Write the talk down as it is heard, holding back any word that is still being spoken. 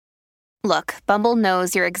Look, Bumble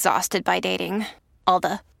knows you're exhausted by dating. All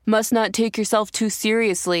the must not take yourself too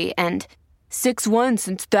seriously and 6'1"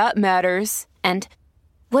 since that matters. And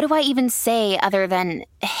what do I even say other than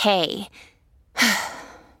hey?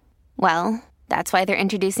 Well, that's why they're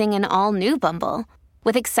introducing an all-new Bumble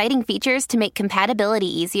with exciting features to make compatibility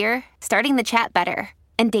easier, starting the chat better,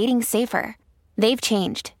 and dating safer. They've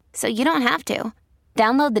changed, so you don't have to.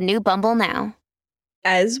 Download the new Bumble now.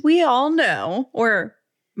 As we all know, or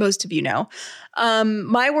most of you know,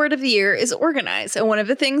 my word of the year is organize. And one of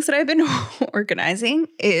the things that I've been organizing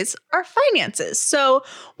is our finances. So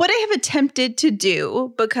what I have attempted to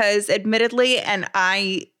do, because admittedly, and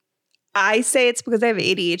I say it's because I have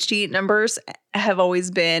ADHD, numbers have always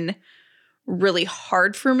been really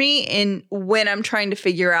hard for me in when I'm trying to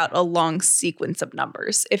figure out a long sequence of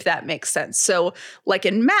numbers, if that makes sense. So like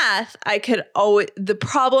in math, the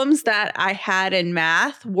problems that I had in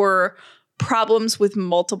math were problems with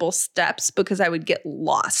multiple steps because I would get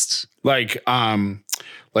lost. Like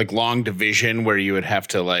long division where you would have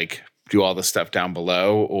to like do all the stuff down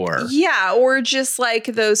below, or just like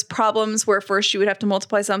those problems where first you would have to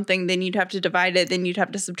multiply something, then you'd have to divide it, then you'd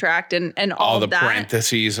have to subtract and all the that.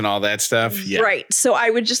 Parentheses and all that stuff. Yeah. Right. So I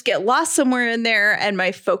would just get lost somewhere in there and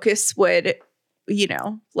my focus would,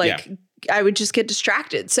 I would just get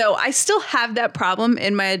distracted. So I still have that problem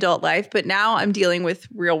in my adult life, but now I'm dealing with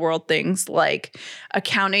real world things like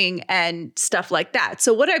accounting and stuff like that.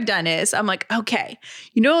 So what I've done is I'm like, okay,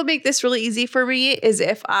 you know what would make this really easy for me is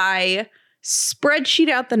if I spreadsheet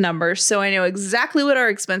out the numbers so I know exactly what our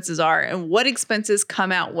expenses are and what expenses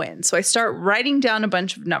come out when. So I start writing down a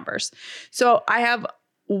bunch of numbers. So I have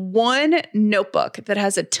one notebook that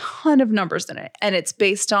has a ton of numbers in it, and it's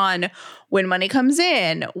based on when money comes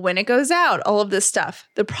in, when it goes out, all of this stuff.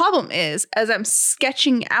 The problem is, as I'm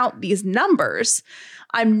sketching out these numbers,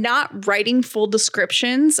 I'm not writing full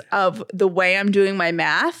descriptions of the way I'm doing my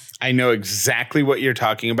math. I know exactly what you're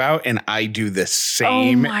talking about, and I do the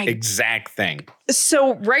same exact thing.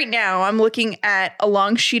 So right now I'm looking at a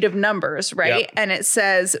long sheet of numbers, right? Yep. And it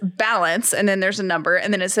says balance, and then there's a number,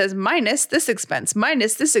 and then it says minus this expense,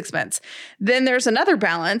 minus this expense. Then there's another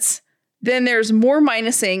balance. Then there's more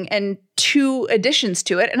minusing and 2 additions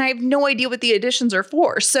to it. And I have no idea what the additions are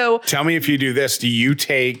for. So tell me if you do this. Do you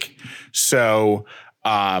take so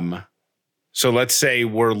let's say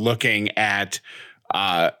we're looking at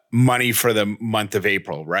money for the month of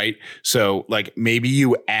April, right? So like maybe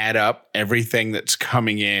you add up everything that's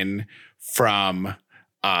coming in from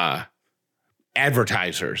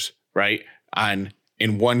advertisers, right?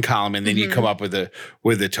 In one column, and then you come up with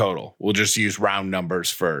a total. We'll just use round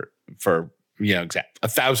numbers for exact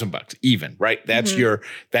 $1,000 even, right? That's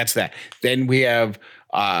that's that. Then we have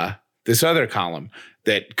this other column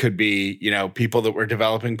that could be, people that we're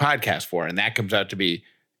developing podcasts for, and that comes out to be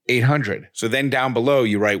 800. So then down below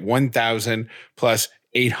you write 1,000 plus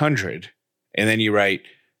 800, and then you write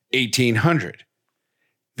 1,800.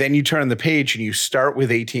 Then you turn the page and you start with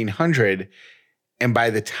 1,800. And by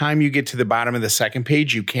the time you get to the bottom of the second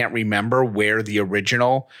page, you can't remember where the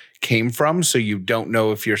original came from. So you don't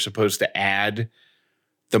know if you're supposed to add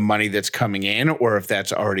the money that's coming in or if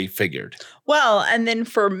that's already figured. Well, and then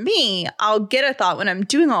for me, I'll get a thought when I'm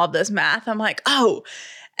doing all of this math. I'm like, oh,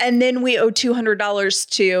 and then we owe $200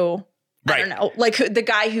 to, I don't know, like the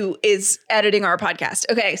guy who is editing our podcast.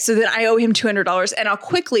 Okay, so then I owe him $200 and I'll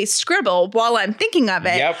quickly scribble while I'm thinking of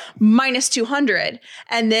it, minus 200.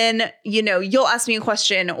 And then, you'll ask me a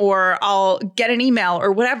question or I'll get an email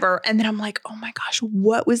or whatever. And then I'm like, oh my gosh,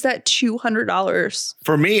 what was that $200?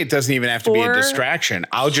 For me, it doesn't even have to be a distraction.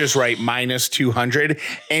 I'll just write minus 200.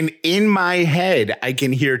 And in my head, I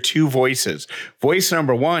can hear 2 voices. Voice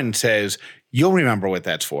number 1 says, you'll remember what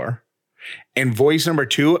that's for. And voice number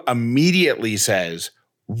 2 immediately says,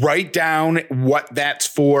 write down what that's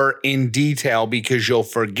for in detail because you'll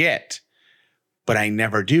forget. But I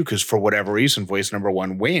never do because for whatever reason, voice number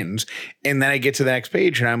 1 wins. And then I get to the next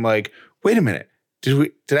page and I'm like, wait a minute.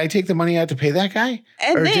 Did I take the money out to pay that guy?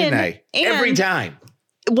 Or didn't I? Every time.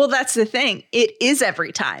 Well, that's the thing. It is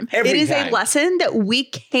every time. It is a lesson that we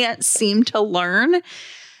can't seem to learn.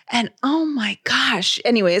 And oh my gosh.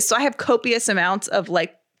 Anyways, so I have copious amounts of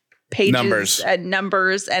like pages and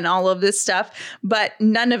numbers and all of this stuff, but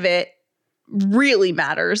none of it really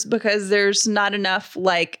matters because there's not enough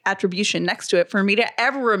like attribution next to it for me to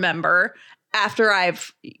ever remember after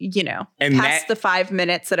I've, passed the 5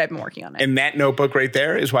 minutes that I've been working on it. And that notebook right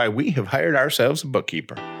there is why we have hired ourselves a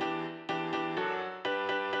bookkeeper.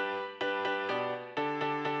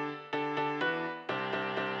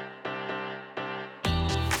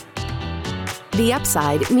 The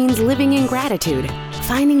Upside means living in gratitude,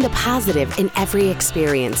 finding the positive in every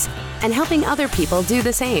experience, and helping other people do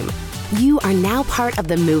the same. You are now part of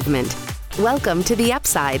the movement. Welcome to The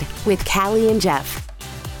Upside with Callie and Jeff.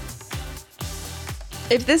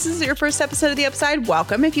 If this is your first episode of The Upside,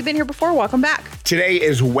 welcome. If you've been here before, welcome back. Today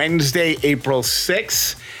is Wednesday, April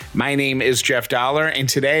 6th. My name is Jeff Dollar, and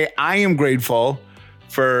today I am grateful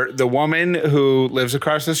for the woman who lives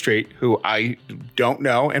across the street, who I don't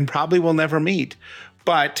know and probably will never meet,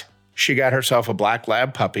 but she got herself a black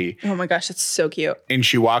lab puppy. Oh my gosh, that's so cute. And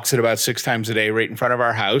she walks it about 6 times a day right in front of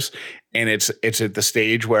our house. And it's at the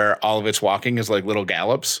stage where all of its walking is like little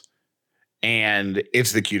gallops. And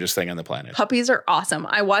it's the cutest thing on the planet. Puppies are awesome.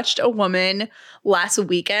 I watched a woman last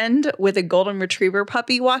weekend with a golden retriever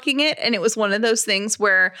puppy walking it. And it was one of those things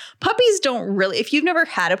where puppies don't really, if you've never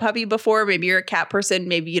had a puppy before, maybe you're a cat person,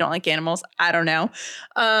 maybe you don't like animals, I don't know.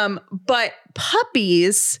 But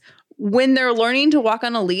puppies, when they're learning to walk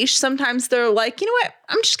on a leash, sometimes they're like, you know what?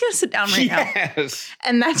 I'm just going to sit down right now.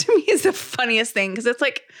 And that to me is the funniest thing, because it's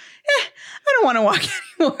like, I don't want to walk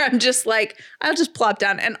anymore. I'm just like, I'll just plop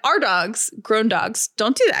down. And our dogs, grown dogs,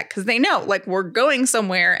 don't do that because they know, like, we're going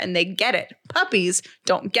somewhere and they get it. Puppies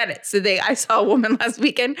don't get it. So I saw a woman last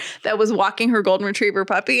weekend that was walking her golden retriever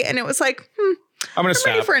puppy, and it was like, I'm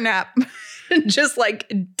ready for a nap. Just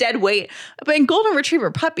like dead weight. But in golden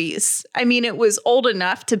retriever puppies, I mean, it was old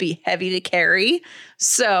enough to be heavy to carry.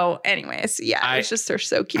 So anyways, yeah, they're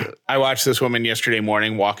so cute. I watched this woman yesterday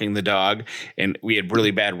morning walking the dog, and we had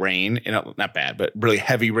really bad rain, not bad, but really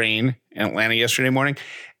heavy rain in Atlanta yesterday morning.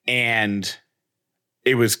 And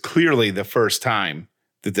it was clearly the first time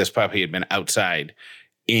that this puppy had been outside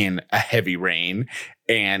in a heavy rain.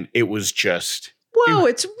 And it was just... Whoa,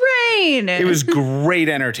 it's rain. It was great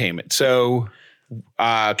entertainment. So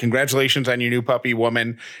congratulations on your new puppy,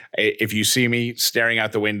 woman. If you see me staring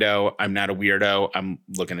out the window, I'm not a weirdo. I'm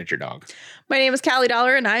looking at your dog. My name is Callie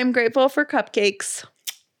Dollar, and I am grateful for cupcakes.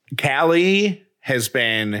 Callie has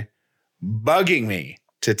been bugging me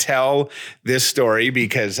to tell this story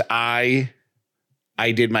because I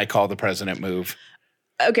did my call the president move.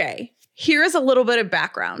 Okay. Here's a little bit of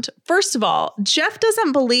background. First of all, Jeff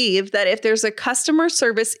doesn't believe that if there's a customer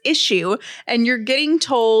service issue and you're getting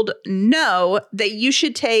told no, that you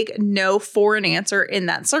should take no for an answer in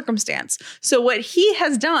that circumstance. So what he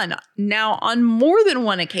has done now on more than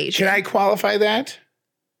one occasion. Can I qualify that?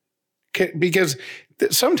 Because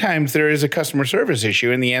sometimes there is a customer service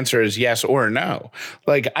issue and the answer is yes or no.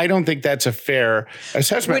 Like, I don't think that's a fair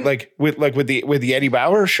assessment. With the Eddie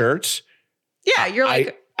Bauer shirts. Yeah, you're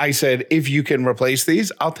like... I said, if you can replace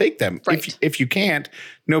these, I'll take them. Right. If you can't,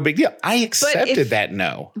 no big deal. I accepted that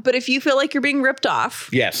no. But if you feel like you're being ripped off,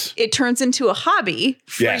 yes, it turns into a hobby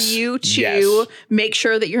for you to make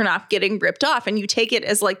sure that you're not getting ripped off. And you take it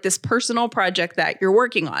as like this personal project that you're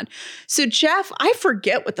working on. So Jeff, I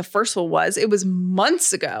forget what the first one was. It was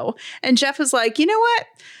months ago. And Jeff was like, you know what?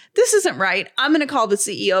 This isn't right. I'm going to call the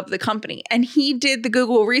CEO of the company. And he did the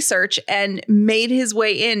Google research and made his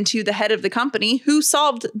way into the head of the company who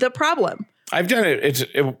solved the problem. I've done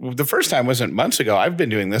it. The first time wasn't months ago. I've been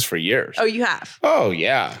doing this for years. Oh, you have? Oh,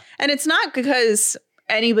 yeah. And it's not because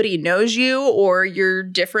anybody knows you or you're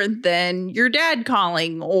different than your dad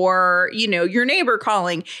calling or, your neighbor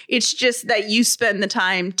calling. It's just that you spend the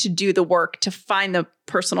time to do the work to find the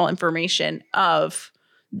personal information of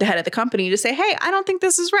the head of the company to say, hey, I don't think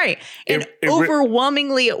this is right. And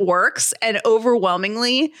overwhelmingly it works. And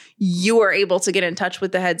overwhelmingly you are able to get in touch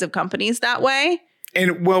with the heads of companies that way.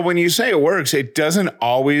 And well, when you say it works, it doesn't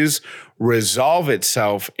always resolve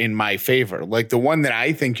itself in my favor. Like the one that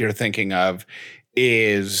I think you're thinking of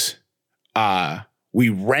is we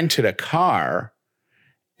rented a car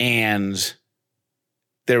and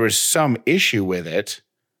there was some issue with it,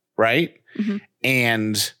 right? Mm-hmm.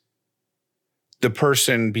 And the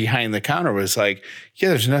person behind the counter was like, yeah,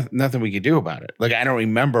 there's nothing we could do about it. Like, I don't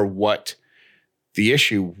remember what the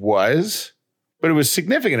issue was, but it was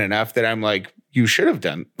significant enough that I'm like, you should have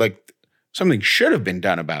done, like, something should have been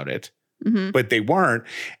done about it, but they weren't.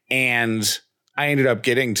 And I ended up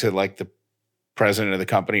getting to like the president of the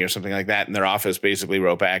company or something like that. And their office basically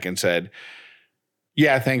wrote back and said,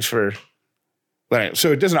 yeah, thanks for...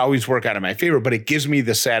 So it doesn't always work out in my favor, but it gives me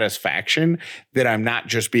the satisfaction that I'm not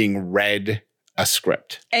just being read a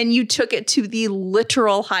script. And you took it to the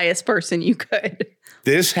literal highest person you could.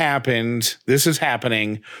 This happened. This is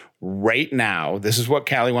happening right now. This is what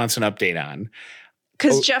Callie wants an update on.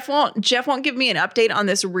 Because Jeff won't give me an update on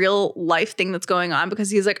this real life thing that's going on because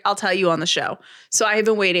he's like, I'll tell you on the show. So I have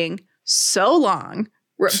been waiting so long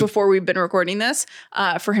before we've been recording this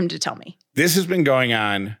for him to tell me. This has been going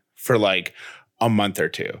on for like a month or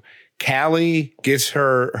two. Callie gets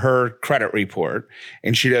her credit report,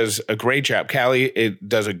 and she does a great job. Callie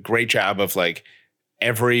does a great job of like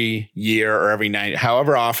every year or every night,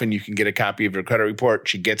 however often you can get a copy of your credit report.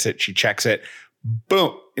 She gets it, she checks it,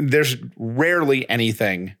 boom. There's rarely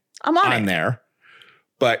anything on there,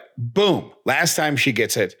 but boom, last time she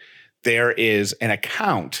gets it, there is an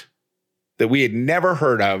account that we had never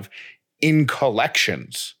heard of in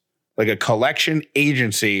collections. Like a collection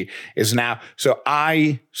agency is now. So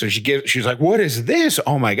she's like, what is this?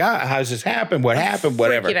 Oh my God, how's this happen? What happened?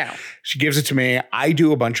 Whatever. Freak it out. She gives it to me. I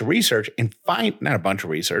do a bunch of research and not a bunch of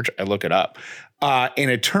research. I look it up. And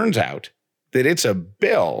it turns out that it's a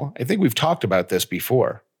bill. I think we've talked about this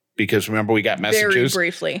before because remember we got messages. Very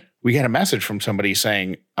briefly. We got a message from somebody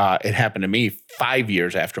saying it happened to me 5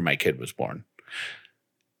 years after my kid was born.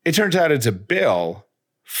 It turns out it's a bill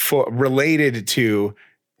related to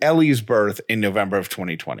Ellie's birth in November of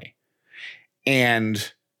 2020.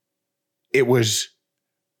 And it was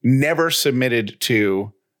never submitted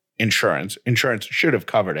to insurance. Insurance should have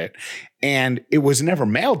covered it. And it was never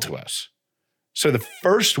mailed to us. So the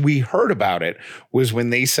first we heard about it was when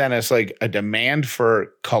they sent us like a demand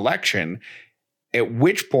for collection, at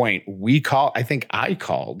which point I think I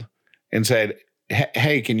called and said,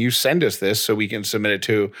 hey, can you send us this so we can submit it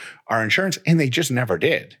to our insurance? And they just never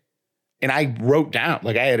did. And I wrote down,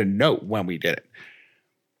 like I had a note when we did it.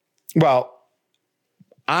 Well,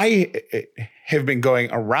 I have been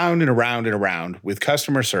going around and around and around with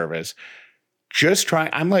customer service,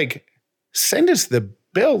 I'm like, send us the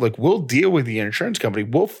bill. Like we'll deal with the insurance company.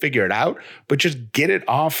 We'll figure it out, but just get it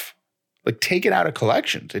off, like take it out of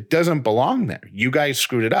collections. It doesn't belong there. You guys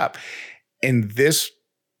screwed it up. And this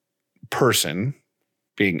person,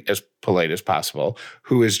 being as polite as possible,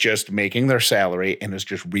 who is just making their salary and is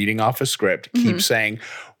just reading off a script, keeps saying,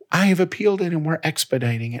 I have appealed it and we're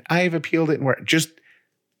expediting it. I have appealed it and we're just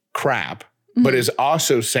crap, but is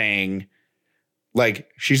also saying, like,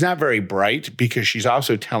 she's not very bright because she's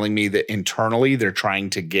also telling me that internally they're trying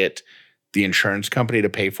to get the insurance company to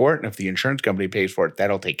pay for it. And if the insurance company pays for it,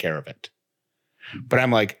 that'll take care of it. But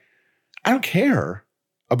I'm like, I don't care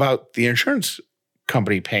about the insurance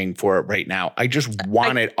company paying for it right now. I just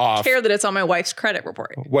want it off. I care that it's on my wife's credit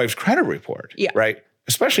report. Yeah. Right.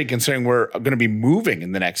 Especially considering we're going to be moving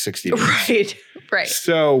in the next 60 days. Right.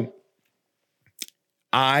 So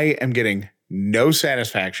I am getting no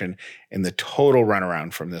satisfaction in the total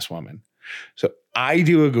runaround from this woman. So I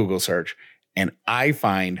do a Google search and I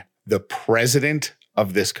find the president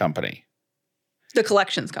of this company. The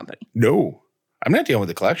collections company. No, I'm not dealing with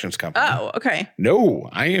the collections company. Oh, okay. No,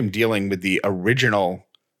 I am dealing with the original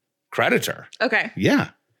creditor. Okay. Yeah.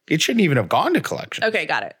 It shouldn't even have gone to collections. Okay,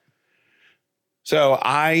 got it. So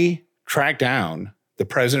I track down the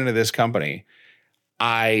president of this company.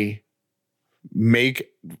 I make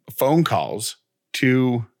phone calls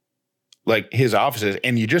to like his offices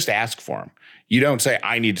and you just ask for him. You don't say,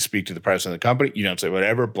 I need to speak to the president of the company. You don't say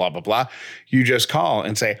whatever, blah, blah, blah. You just call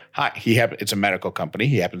and say, hi, it's a medical company.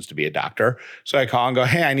 He happens to be a doctor. So I call and go,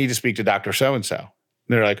 hey, I need to speak to Dr. So-and-so.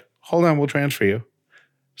 They're like, hold on, we'll transfer you.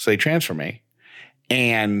 So they transfer me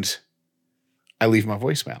and I leave my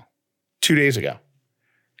voicemail 2 days ago.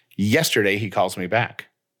 Yesterday, he calls me back.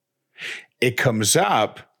 It comes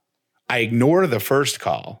up. I ignore the first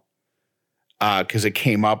call because it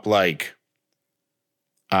came up like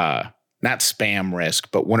not spam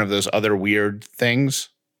risk, but one of those other weird things,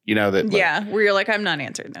 you know, that. Yeah, where you're like, I'm not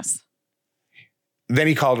answering this. Then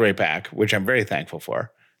he called right back, which I'm very thankful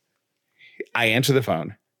for. I answer the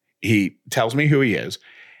phone. He tells me who he is,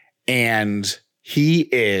 and he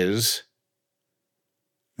is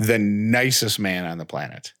the nicest man on the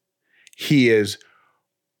planet. He is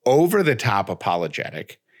over the top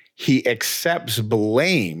apologetic. He accepts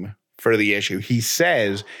blame for the issue. He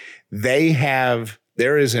says there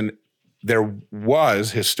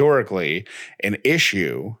was historically an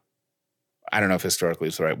issue. I don't know if historically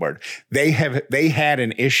is the right word. They had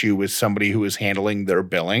an issue with somebody who was handling their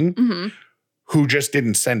billing who just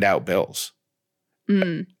didn't send out bills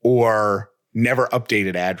or never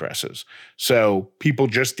updated addresses. So people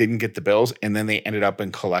just didn't get the bills and then they ended up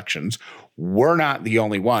in collections. We're not the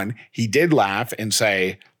only one. He did laugh and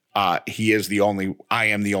say, I am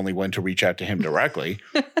the only one to reach out to him directly.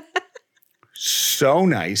 So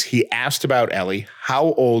nice. He asked about Ellie.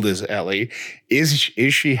 How old is Ellie? Is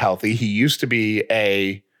she healthy? He used to be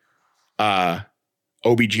a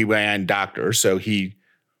OBGYN doctor, so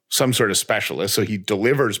some sort of specialist. So he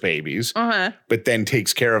delivers babies, but then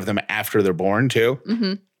takes care of them after they're born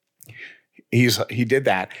too. He did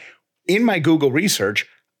that. In my Google research,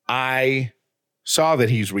 I saw that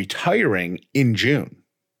he's retiring in June.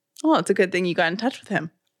 Oh, it's a good thing you got in touch with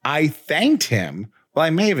him. I thanked him. Well, I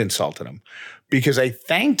may have insulted him because I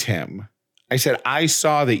thanked him. I said, I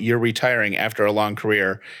saw that you're retiring after a long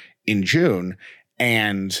career in June,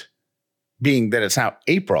 and being that it's now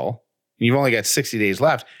April, and you've only got 60 days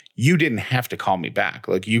left, you didn't have to call me back.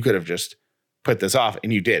 Like, you could have just put this off,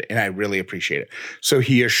 and you did. And I really appreciate it. So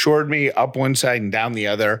he assured me up one side and down the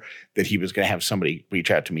other that he was going to have somebody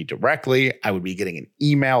reach out to me directly. I would be getting an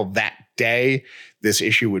email that day. This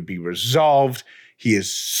issue would be resolved. He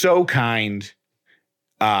is so kind.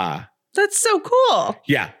 That's so cool.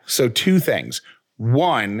 Yeah. So 2 things.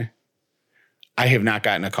 1, I have not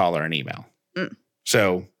gotten a call or an email.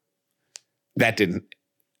 So that didn't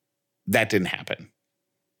happen.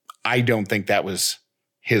 I don't think that was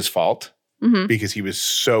his fault. Because he was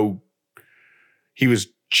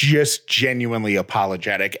just genuinely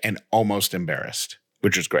apologetic and almost embarrassed,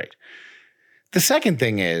 which was great. The second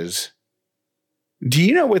thing is, do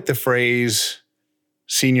you know what the phrase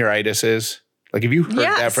senioritis is? Like, have you heard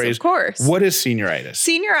that phrase? Yes, of course. What is senioritis?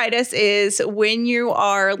 Senioritis is when you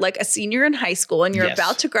are like a senior in high school and you're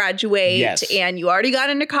about to graduate and you already got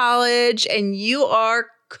into college and you are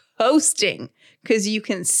coasting because you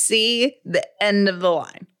can see the end of the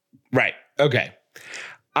line. Right. Okay.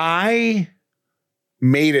 I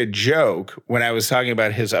made a joke when I was talking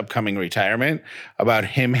about his upcoming retirement about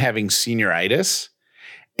him having senioritis.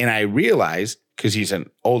 And I realized, because he's an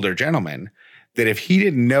older gentleman, that if he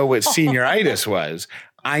didn't know what senioritis was,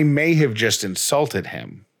 I may have just insulted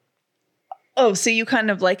him. Oh, so you kind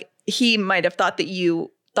of like, he might have thought that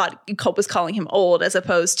you thought Cope was calling him old as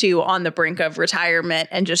opposed to on the brink of retirement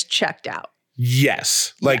and just checked out.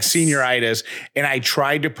 Yes, like senioritis. And I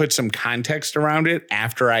tried to put some context around it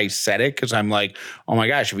after I said it, because I'm like, oh my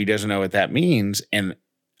gosh, if he doesn't know what that means, and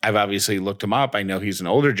I've obviously looked him up, I know he's an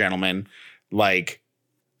older gentleman, like,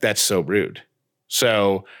 that's so rude.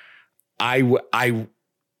 So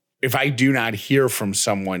if I do not hear from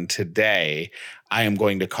someone today, I am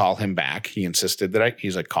going to call him back. He insisted that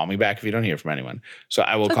he's like, call me back if you don't hear from anyone. So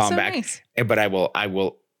I will call him back, nice. But I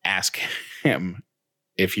will ask him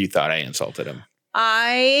if he thought I insulted him.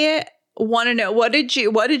 I want to know, what did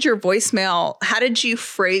your voicemail, how did you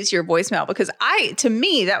phrase your voicemail? Because to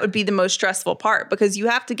me, that would be the most stressful part, because you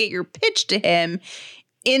have to get your pitch to him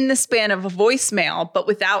in the span of a voicemail, but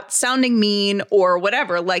without sounding mean or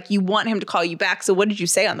whatever. Like, you want him to call you back. So what did you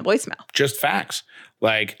say on the voicemail? Just facts.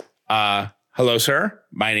 Like, hello, sir.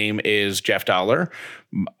 My name is Jeff Dollar.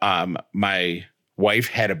 My wife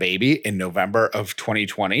had a baby in November of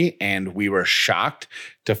 2020, and we were shocked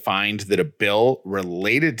to find that a bill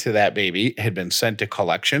related to that baby had been sent to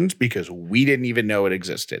collections because we didn't even know it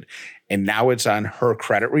existed. And now it's on her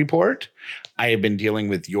credit report. I have been dealing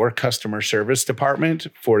with your customer service department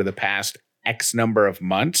for the past X number of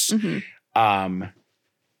months. And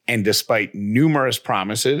despite numerous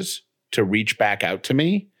promises to reach back out to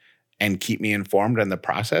me and keep me informed on the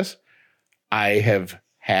process, I have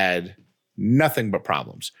had nothing but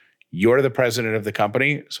problems. You're the president of the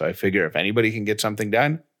company, so I figure if anybody can get something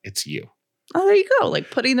done, it's you. Oh, there you go. Like,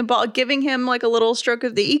 putting the ball, giving him like a little stroke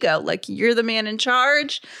of the ego. Like, you're the man in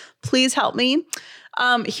charge. Please help me.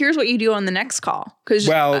 Here's what you do on the next call.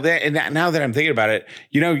 Now that I'm thinking about it,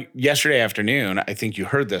 yesterday afternoon, I think you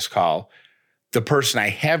heard this call. The person I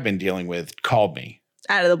have been dealing with called me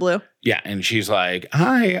out of the blue. Yeah, and she's like,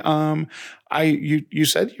 "Hi, you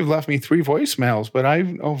said you've left me 3 voicemails, but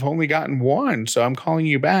I've only gotten 1, so I'm calling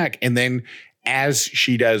you back." And then, as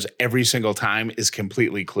she does every single time, is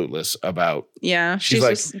completely clueless about. Yeah,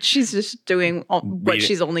 she's just doing what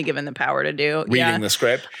she's only given the power to do. Reading the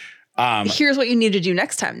script. Here's what you need to do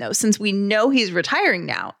next time, though. Since we know he's retiring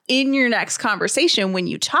now, in your next conversation, when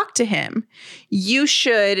you talk to him, you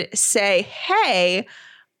should say, "Hey,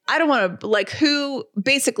 I don't want to,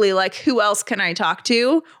 who else can I talk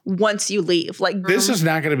to once you leave?" Like, this is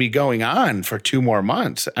not going to be going on for 2 more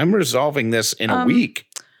months. I'm resolving this in a week.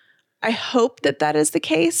 I hope that is the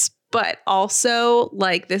case, but also,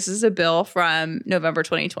 like, this is a bill from November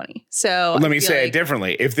 2020. So let me say it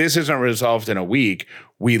differently. If this isn't resolved in a week,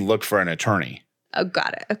 we look for an attorney. Oh,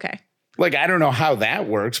 got it. Okay. Like, I don't know how that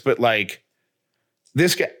works, but like,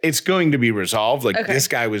 this guy, it's going to be resolved. Like, This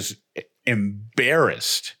guy was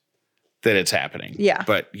embarrassed that it's happening. Yeah.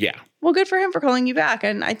 But yeah. Well, good for him for calling you back.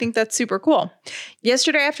 And I think that's super cool.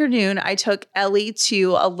 Yesterday afternoon, I took Ellie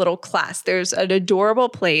to a little class. There's an adorable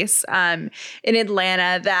place in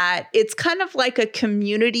Atlanta that it's kind of like a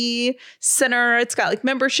community center. It's got like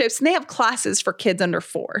memberships, and they have classes for kids under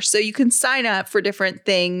 4. So you can sign up for different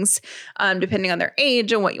things depending on their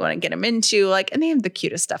age and what you want to get them into. Like, and they have the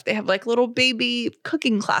cutest stuff. They have like little baby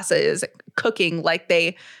cooking classes, like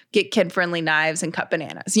they get kid-friendly knives and cut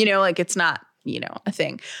bananas. Like, it's not a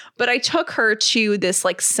thing. But I took her to this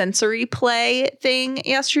like sensory play thing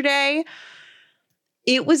yesterday.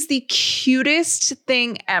 It was the cutest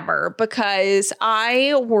thing ever because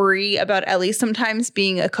I worry about Ellie sometimes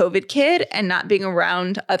being a COVID kid and not being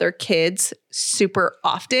around other kids super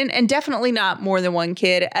often, and definitely not more than one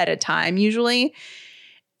kid at a time usually.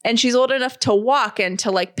 And she's old enough to walk and to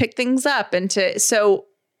like pick things up so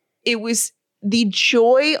it was the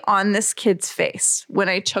joy on this kid's face when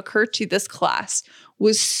I took her to this class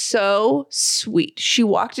was so sweet. She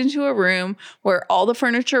walked into a room where all the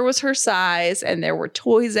furniture was her size and there were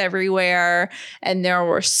toys everywhere and there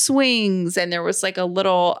were swings and there was like a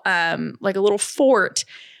little fort.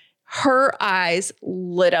 Her eyes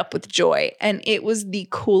lit up with joy and it was the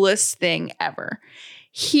coolest thing ever.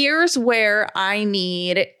 Here's where I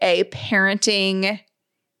need a parenting,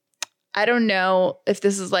 I don't know if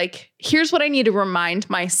this is like, here's what I need to remind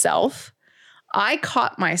myself. I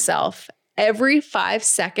caught myself every 5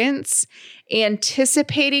 seconds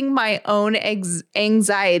anticipating my own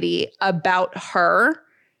anxiety about her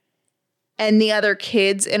and the other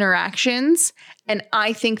kids' interactions. And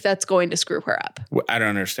I think that's going to screw her up. I don't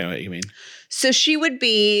understand what you mean. So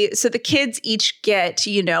the kids each get,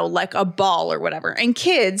 like a ball or whatever. And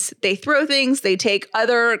kids, they throw things, they take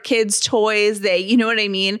other kids' toys, you know what I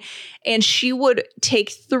mean? And she would take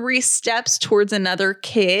 3 steps towards another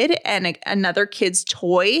kid and another kid's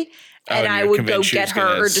toy. And I would go get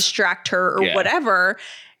her or distract her or whatever.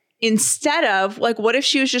 Instead of like, what if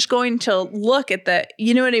she was just going to look at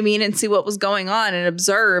you know what I mean? And see what was going on and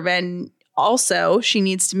observe. And also she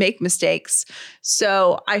needs to make mistakes.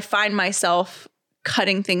 So I find myself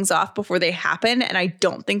cutting things off before they happen. And I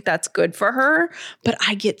don't think that's good for her. But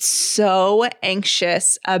I get so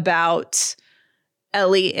anxious about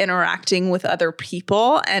Ellie interacting with other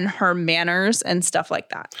people and her manners and stuff like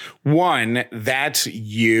that. One, that's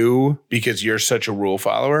you because you're such a rule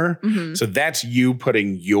follower. Mm-hmm. So that's you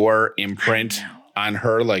putting your imprint on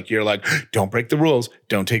her. Like you're like, don't break the rules.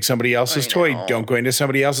 Don't take somebody else's toy. Don't go into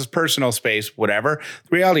somebody else's personal space, whatever.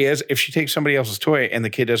 The reality is if she takes somebody else's toy and the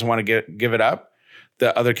kid doesn't want to give it up,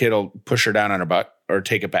 the other kid will push her down on her butt or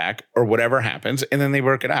take it back or whatever happens. And then they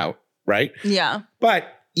work it out. Right. Yeah. But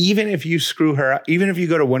even if you screw her up, even if you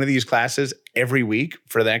go to one of these classes every week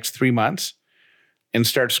for the next 3 months and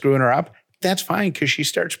start screwing her up, that's fine because she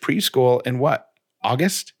starts preschool in what?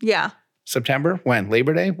 August? Yeah. September? When?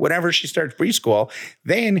 Labor Day? Whenever she starts preschool,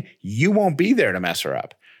 then you won't be there to mess her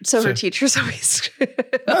up. So her teachers always...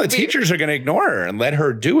 No, the teachers are going to ignore her and let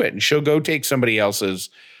her do it. And she'll go take somebody else's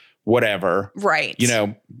whatever. Right.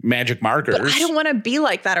 Magic markers. But I don't want to be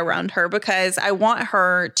like that around her because I want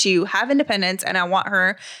her to have independence and I want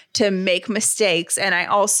her to make mistakes. And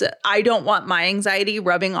I don't want my anxiety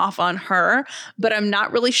rubbing off on her, but I'm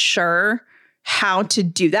not really sure how to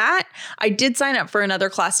do that. I did sign up for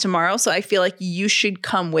another class tomorrow. So I feel like you should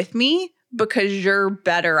come with me because you're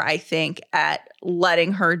better, I think, at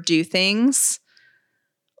letting her do things.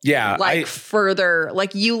 Yeah. Further,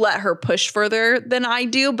 like you let her push further than I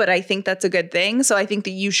do, but I think that's a good thing. So I think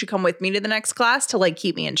that you should come with me to the next class to like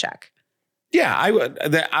keep me in check. Yeah, I would.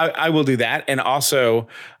 I will do that. And also,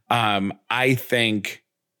 I think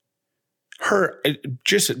her,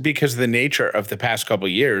 just because of the nature of the past couple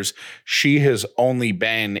of years, she has only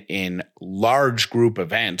been in large group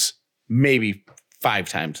events, maybe 5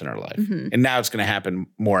 times in her life. Mm-hmm. And now it's going to happen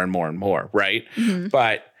more and more and more. Right. Mm-hmm.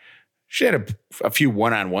 But she had a few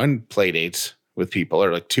one-on-one play dates with people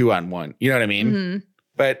or like 2-on-1. You know what I mean? Mm-hmm.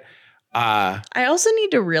 But I also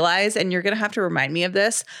need to realize, and you're going to have to remind me of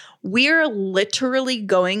this, we're literally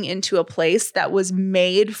going into a place that was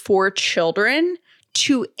made for children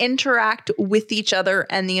to interact with each other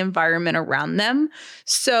and the environment around them.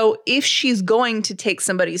 So if she's going to take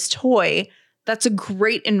somebody's toy, that's a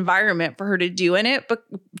great environment for her to do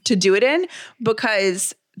it in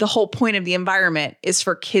because the whole point of the environment is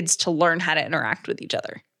for kids to learn how to interact with each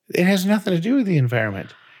other. It has nothing to do with the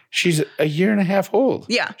environment. She's 1.5 years old.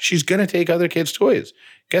 Yeah. She's going to take other kids' toys.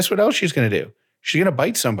 Guess what else she's going to do? She's going to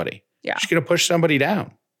bite somebody. Yeah. She's going to push somebody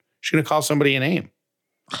down. She's going to call somebody a name.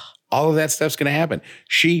 All of that stuff's going to happen.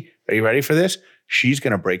 Are you ready for this? She's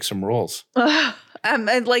going to break some rules.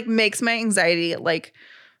 It like makes my anxiety like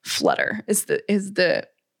flutter is the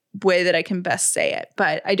way that I can best say it.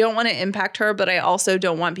 But I don't want to impact her, but I also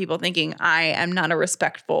don't want people thinking I am not a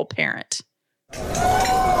respectful parent.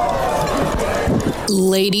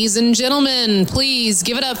 Ladies and gentlemen, please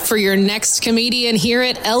give it up for your next comedian here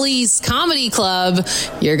at Ellie's Comedy Club.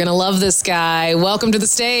 You're going to love this guy. Welcome to the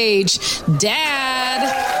stage,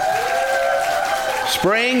 Dad.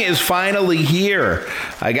 Spring is finally here.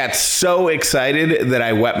 I got so excited that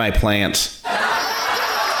I wet my plants.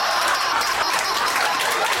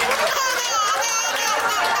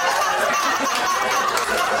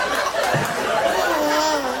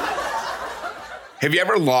 Have you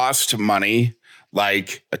ever lost money,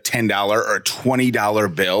 like a $10 or a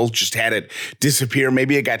 $20 bill, just had it disappear?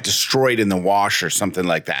 Maybe it got destroyed in the wash or something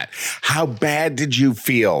like that. How bad did you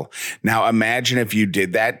feel? Now imagine if you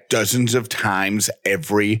did that dozens of times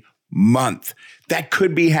every month. That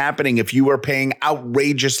could be happening if you are paying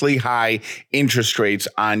outrageously high interest rates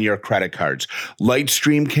on your credit cards.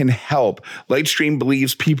 Lightstream can help. Lightstream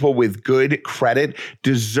believes people with good credit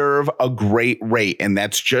deserve a great rate, and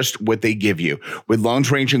that's just what they give you. With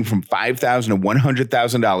loans ranging from $5,000 to $100,000,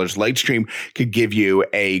 Lightstream could give you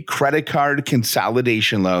a credit card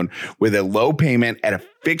consolidation loan with a low payment at a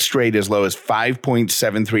fixed rate as low as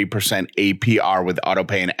 5.73% APR with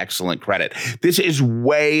autopay and excellent credit. This is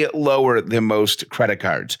way lower than most credit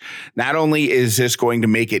cards. Not only is this going to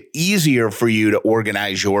make it easier for you to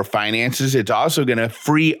organize your finances, it's also going to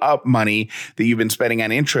free up money that you've been spending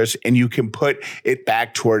on interest, and you can put it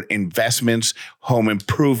back toward investments, home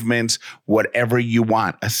improvements, whatever you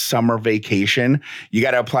want, a summer vacation. You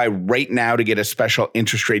got to apply right now to get a special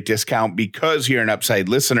interest rate discount because you're an Upside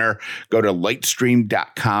listener. Go to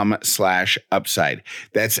lightstream.com/upside.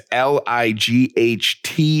 That's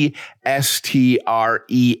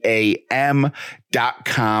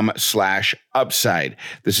lightstream.com/upside.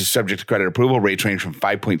 This is subject to credit approval. Rates range from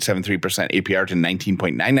 5.73% APR to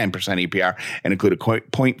 19.99% APR and include a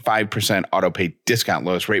 0.5% auto pay discount.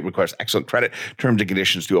 Lowest rate requires excellent credit. Terms and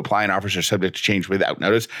conditions do apply, and offers are subject to change without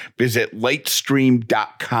notice. Visit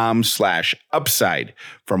lightstream.com/upside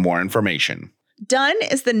for more information. Done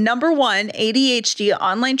is the #1 ADHD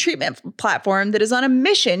online treatment platform that is on a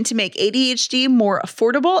mission to make ADHD more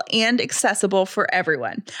affordable and accessible for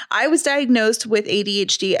everyone. I was diagnosed with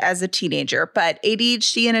ADHD as a teenager, but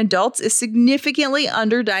ADHD in adults is significantly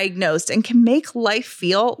underdiagnosed and can make life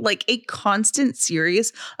feel like a constant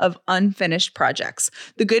series of unfinished projects.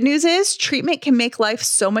 The good news is treatment can make life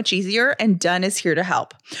so much easier, and Done is here to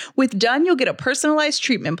help. With Done, you'll get a personalized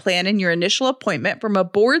treatment plan in your initial appointment from a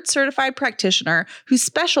board-certified practitioner who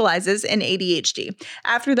specializes in ADHD.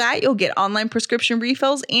 After that, you'll get online prescription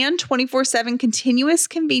refills and 24/7 continuous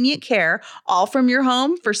convenient care, all from your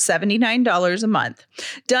home for $79 a month.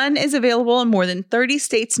 Done is available in more than 30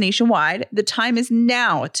 states nationwide. The time is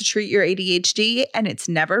now to treat your ADHD, and it's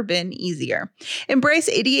never been easier. Embrace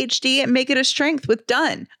ADHD and make it a strength with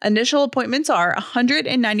Done. Initial appointments are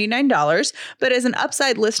 $199, but as an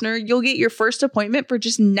Upside listener, you'll get your first appointment for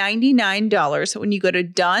just $99 when you go to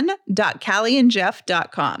done.callieandjeff.com.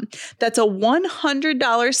 That's a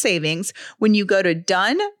 $100 savings when you go to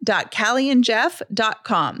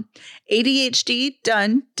done.callieandjeff.com. ADHD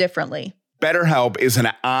done differently. BetterHelp is an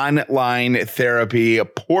online therapy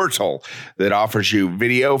portal that offers you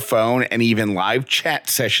video, phone, and even live chat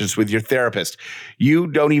sessions with your therapist. You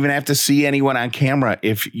don't even have to see anyone on camera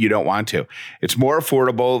if you don't want to. It's more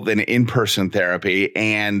affordable than in-person therapy,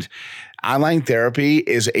 and online therapy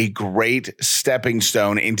is a great stepping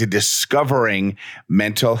stone into discovering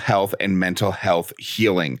mental health and mental health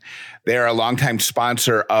healing. They are a longtime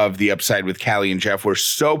sponsor of The Upside with Callie and Jeff. We're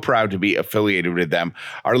so proud to be affiliated with them.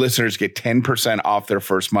 Our listeners get 10% off their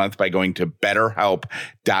first month by going to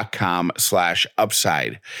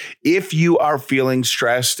betterhelp.com/upside. If you are feeling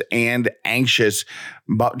stressed and anxious,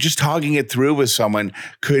 but just talking it through with someone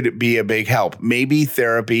could be a big help. Maybe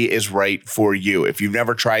therapy is right for you. If you've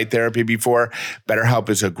never tried therapy before, BetterHelp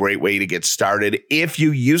is a great way to get started. If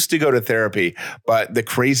you used to go to therapy, but the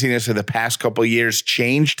craziness of the past couple of years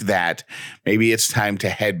changed that, maybe it's time to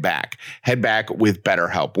head back. Head back with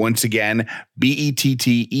BetterHelp. Once again,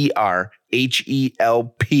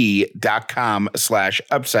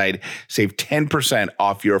 BetterHelp.com/upside. Save 10%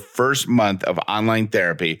 off your first month of online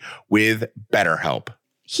therapy with BetterHelp.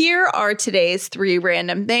 Here are today's 3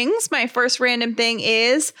 random things. My first random thing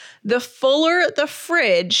is the fuller the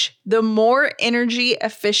fridge, the more energy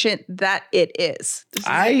efficient that it is.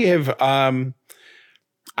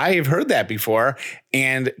 I have heard that before.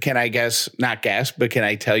 And can I not guess, but can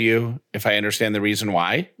I tell you if I understand the reason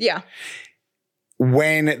why? Yeah.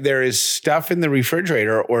 When there is stuff in the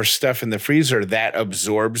refrigerator or stuff in the freezer that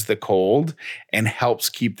absorbs the cold and helps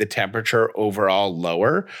keep the temperature overall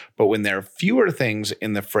lower. But when there are fewer things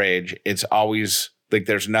in the fridge, it's always like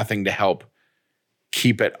there's nothing to help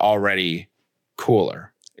keep it already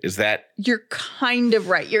cooler. Is that? You're kind of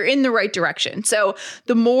right. You're in the right direction. So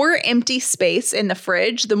the more empty space in the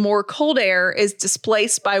fridge, the more cold air is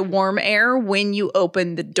displaced by warm air when you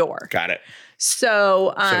open the door. Got it.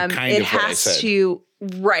 So, kind it of what I has said. to,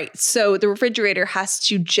 right. So the refrigerator has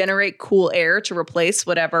to generate cool air to replace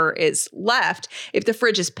whatever is left. If the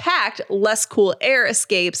fridge is packed, less cool air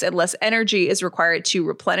escapes and less energy is required to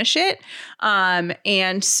replenish it.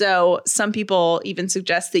 And so some people even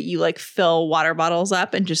suggest that you like fill water bottles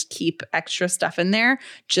up and just keep extra stuff in there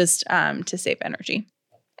just to save energy.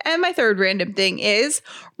 And my third random thing is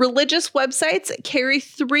religious websites carry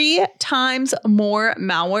 3 times more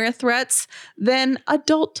malware threats than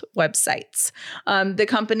adult websites.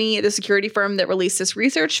 The security firm that released this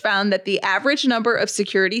research found that the average number of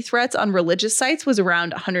security threats on religious sites was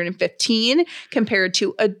around 115 compared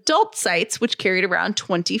to adult sites, which carried around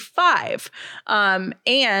 25.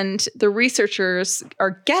 And the researchers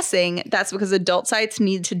are guessing that's because adult sites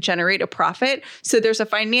need to generate a profit. So there's a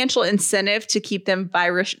financial incentive to keep them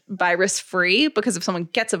virus free, because if someone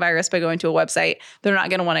gets a virus by going to a website, they're not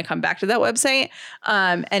going to want to come back to that website.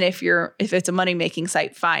 And if it's a money making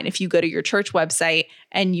site, fine. If you go to your church website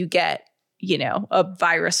and you get, a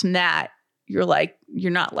virus from that, you're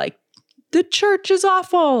not like, the church is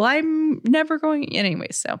awful, I'm never going anyway.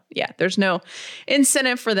 So yeah, there's no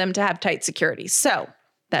incentive for them to have tight security. So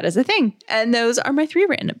that is a thing. And those are my 3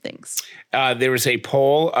 random things. There was a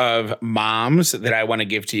poll of moms that I want to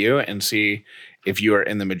give to you and see if you are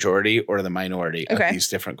in the majority or the minority of these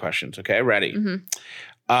different questions. Okay, ready?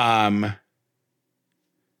 Mm-hmm.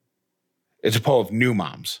 It's a poll of new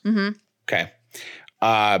moms. Mm-hmm. Okay.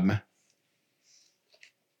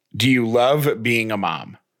 Do you love being a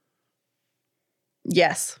mom?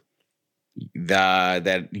 Yes.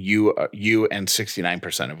 That you and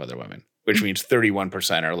 69% of other women, which means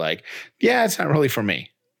 31% are like, yeah, it's not really for me.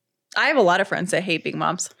 I have a lot of friends that hate being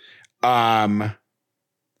moms.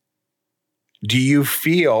 Do you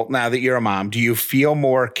feel, now that you're a mom, do you feel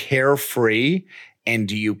more carefree, and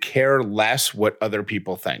do you care less what other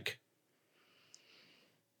people think?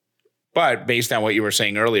 But based on what you were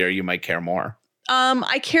saying earlier, you might care more.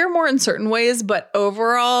 I care more in certain ways, but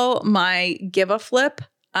overall, my give a flip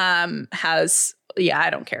I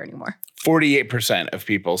don't care anymore. 48% of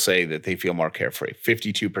people say that they feel more carefree.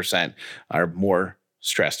 52% are more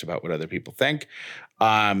stressed about what other people think.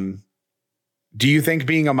 Do you think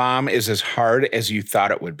being a mom is as hard as you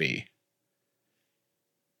thought it would be?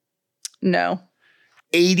 No.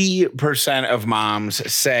 80% of moms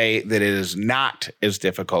say that it is not as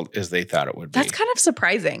difficult as they thought it would be. That's kind of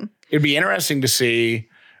surprising. It'd be interesting to see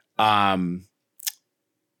how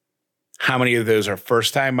many of those are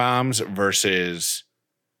first-time moms versus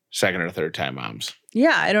second or third-time moms.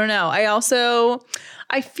 Yeah, I don't know.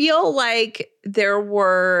 I feel like there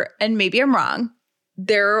were, and maybe I'm wrong,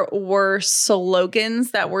 there were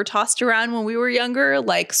slogans that were tossed around when we were younger,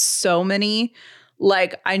 like so many.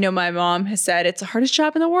 Like, I know my mom has said it's the hardest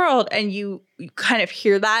job in the world, and you kind of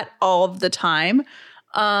hear that all of the time.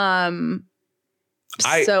 I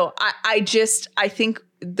think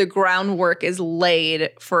the groundwork is laid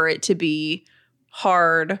for it to be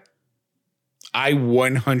hard. I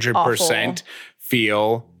 100% awful.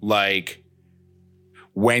 Feel like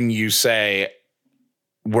when you say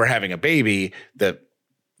we're having a baby, the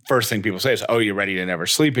first thing people say is, oh, you're ready to never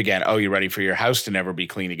sleep again. Oh, you're ready for your house to never be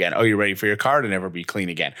clean again. Oh, you're ready for your car to never be clean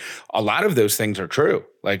again. A lot of those things are true.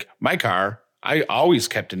 Like my car, I always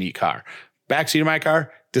kept a neat car. Backseat of my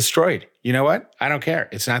car, destroyed. You know what? I don't care.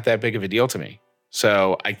 It's not that big of a deal to me.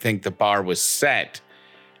 So I think the bar was set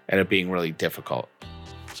at it being really difficult.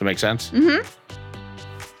 Does that make sense? Mm-hmm.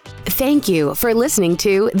 Thank you for listening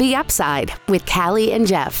to The Upside with Callie and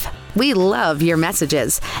Jeff. We love your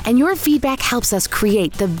messages, and your feedback helps us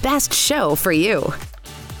create the best show for you.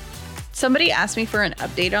 Somebody asked me for an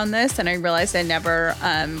update on this, and I realized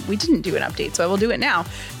we didn't do an update, so I will do it now.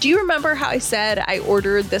 Do you remember how I said I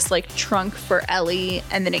ordered this like trunk for Ellie,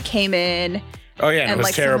 and then it came in? Oh yeah, and it was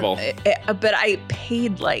like terrible. But I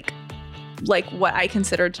paid like what I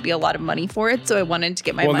considered to be a lot of money for it, so I wanted to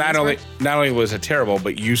get my money's worth. Not only was it terrible,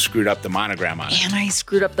 but you screwed up the monogram on it. And I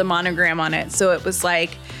screwed up the monogram on it, so it was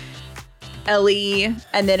like Ellie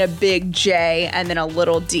and then a big J and then a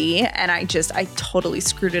little D, and I totally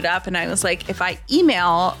screwed it up. And I was like, if I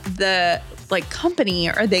email the company,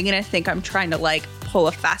 are they gonna think I'm trying to pull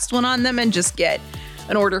a fast one on them and just get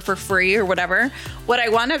an order for free or whatever? What I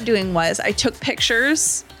wound up doing was I took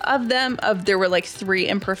pictures of them, there were 3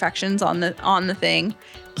 imperfections on the thing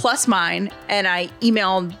plus mine, and I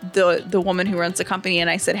emailed the woman who runs the company, and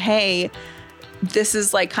I said, hey, this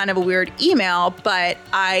is kind of a weird email, but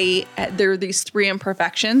there are these 3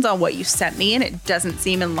 imperfections on what you sent me, and it doesn't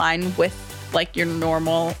seem in line with your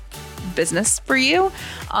normal business for you.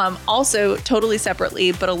 Also, totally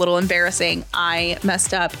separately, but a little embarrassing, I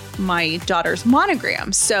messed up my daughter's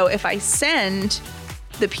monogram. So if I send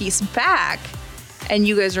the piece back and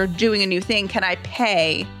you guys are doing a new thing, can I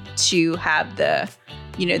pay to have the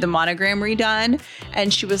monogram redone?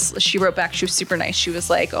 And she wrote back, she was super nice. She was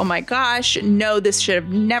like, oh my gosh, no, this should have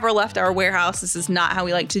never left our warehouse. This is not how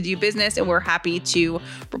we like to do business. And we're happy to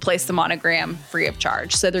replace the monogram free of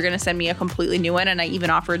charge. So they're going to send me a completely new one. And I even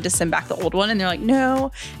offered to send back the old one. And they're like,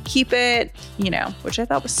 no, keep it, which I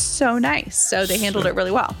thought was so nice. So they handled it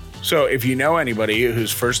really well. So if you know anybody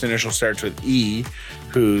whose first initial starts with E,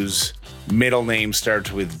 whose middle name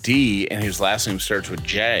starts with D, and whose last name starts with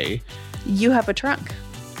J, you have a trunk.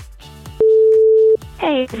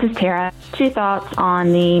 Hey, this is Tara. 2 thoughts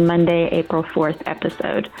on the Monday, April 4th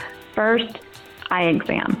episode. First, eye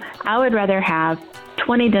exam. I would rather have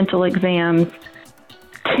 20 dental exams,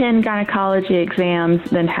 10 gynecology exams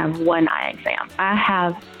than have 1 eye exam. I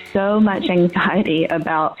have so much anxiety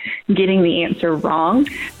about getting the answer wrong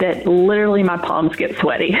that literally my palms get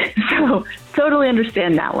sweaty. So totally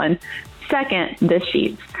understand that one. Second, the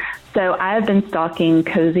sheets. So I have been stalking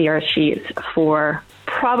Cozy Earth sheets for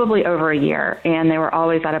probably over a year, and they were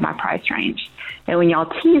always out of my price range. And when y'all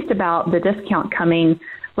teased about the discount coming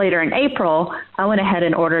later in April, I went ahead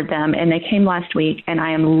and ordered them, and they came last week, and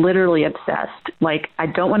I am literally obsessed. Like, I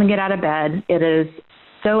don't want to get out of bed. It is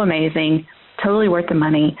so amazing, totally worth the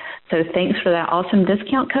money. So thanks for that awesome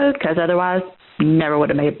discount code, because otherwise, never would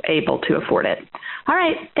have been able to afford it. All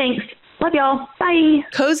right, thanks. Love y'all. Bye.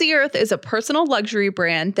 Cozy Earth is a personal luxury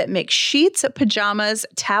brand that makes sheets, pajamas,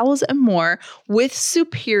 towels, and more with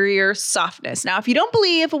superior softness. Now, if you don't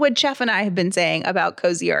believe what Jeff and I have been saying about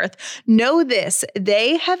Cozy Earth, know this.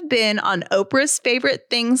 They have been on Oprah's favorite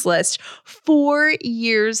things list 4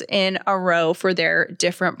 years in a row for their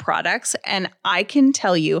different products. And I can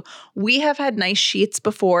tell you, we have had nice sheets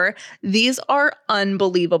before. These are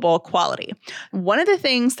unbelievable quality. One of the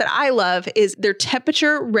things that I love is their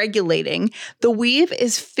temperature regulating. The weave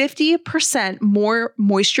is 50% more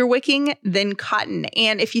moisture wicking than cotton.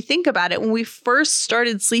 And if you think about it, when we first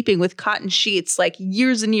started sleeping with cotton sheets, like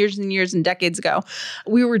years and years and years and decades ago,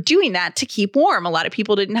 we were doing that to keep warm. A lot of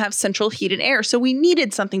people didn't have central heat and air, so we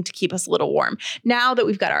needed something to keep us a little warm. Now that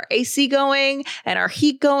we've got our AC going and our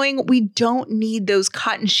heat going, we don't need those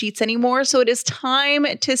cotton sheets anymore. So it is time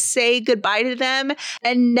to say goodbye to them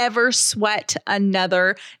and never sweat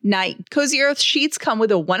another night. Cozy Earth sheets come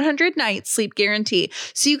with a 100-night sleep guarantee,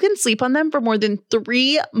 so you can sleep on them for more than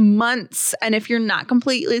 3 months. And if you're not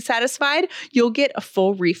completely satisfied, you'll get a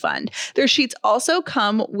full refund. Their sheets also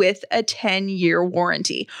come with a 10-year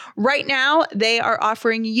warranty. Right now, they are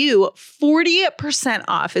offering you 40%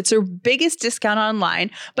 off. It's their biggest discount online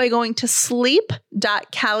by going to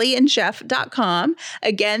sleep.callieandjeff.com.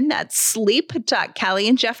 Again, that's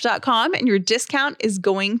sleep.callieandjeff.com, and your discount is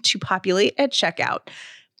going to populate at checkout.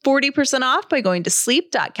 40% off by going to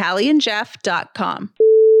sleep.callieandjeff.com.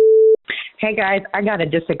 Hey guys, I got to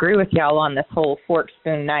disagree with y'all on this whole fork,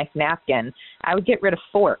 spoon, knife, napkin. I would get rid of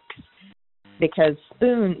forks because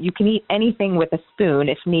spoon, you can eat anything with a spoon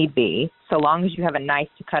if need be, so long as you have a knife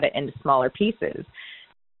to cut it into smaller pieces.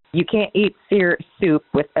 You can't eat soup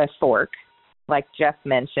with a fork, like Jeff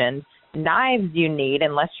mentioned. Knives you need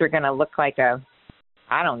unless you're going to look like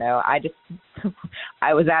I don't know. I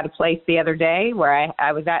was at a place the other day where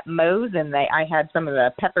I was at Moe's and I had some of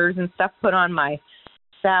the peppers and stuff put on my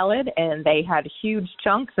salad and they had huge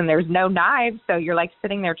chunks and there's no knives. So you're like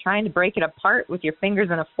sitting there trying to break it apart with your fingers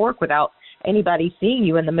and a fork without anybody seeing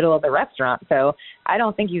you in the middle of the restaurant. So I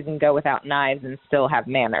don't think you can go without knives and still have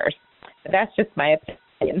manners. But that's just my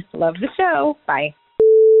opinion. Love the show. Bye.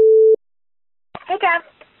 Hey, Jeff.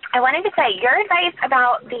 I wanted to say your advice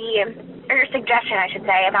about your suggestion, I should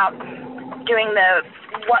say, about doing the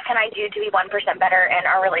what can I do to be 1% better in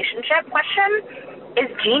our relationship question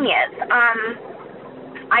is genius.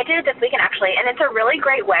 I did it this weekend, actually, and it's a really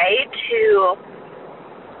great way to,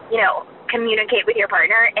 communicate with your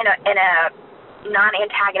partner in a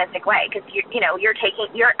non-antagonistic way because,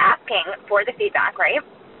 you're asking for the feedback, right?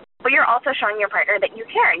 But you're also showing your partner that you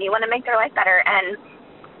care and you want to make their life better, and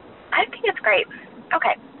I think it's great.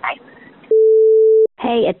 Okay, bye.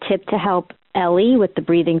 Hey, a tip to help Ellie with the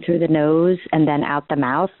breathing through the nose and then out the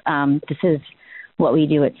mouth. This is what we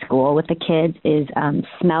do at school with the kids is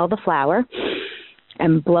smell the flower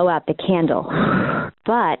and blow out the candle.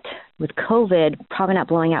 But with COVID, probably not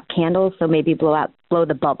blowing out candles, so maybe blow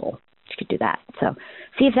the bubble. You could do that. So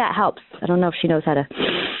see if that helps. I don't know if she knows how to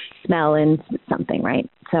smell in something, right?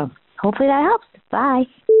 So hopefully that helps. Bye.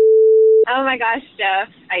 Oh my gosh, Jeff,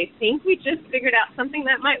 I think we just figured out something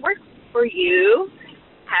that might work for you.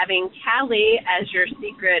 having Callie as your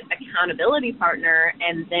secret accountability partner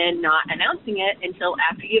and then not announcing it until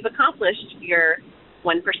after you've accomplished your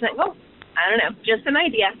 1% goal. I don't know, just an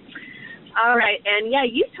idea. All right, and yeah,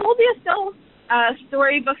 you told me a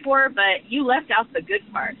story before, but you left out the good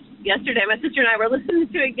part. Yesterday, my sister and I were listening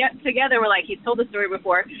to it together. We're like, he's told the story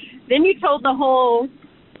before. Then you told the whole,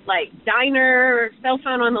 like, diner, cell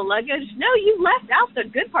phone on the luggage. No, you left out the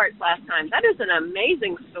good parts last time. That is an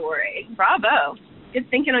amazing story. Bravo. Good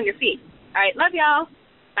thinking on your feet. All right, love y'all.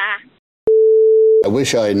 Bye. I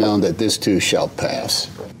wish I had known that this too shall pass.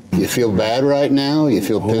 You feel bad right now? You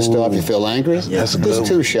feel pissed off? You feel angry? Yes, this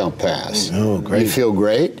too shall pass. Oh, great. You feel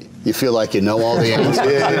great? You feel like you know all the answers?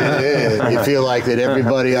 You feel like that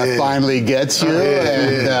everybody finally gets you,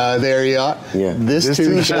 and there you are. Yeah. This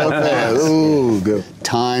too shall pass. Ooh, good.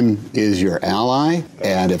 Time is your ally,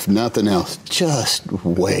 and if nothing else, just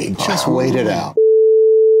wait. Just wait it out.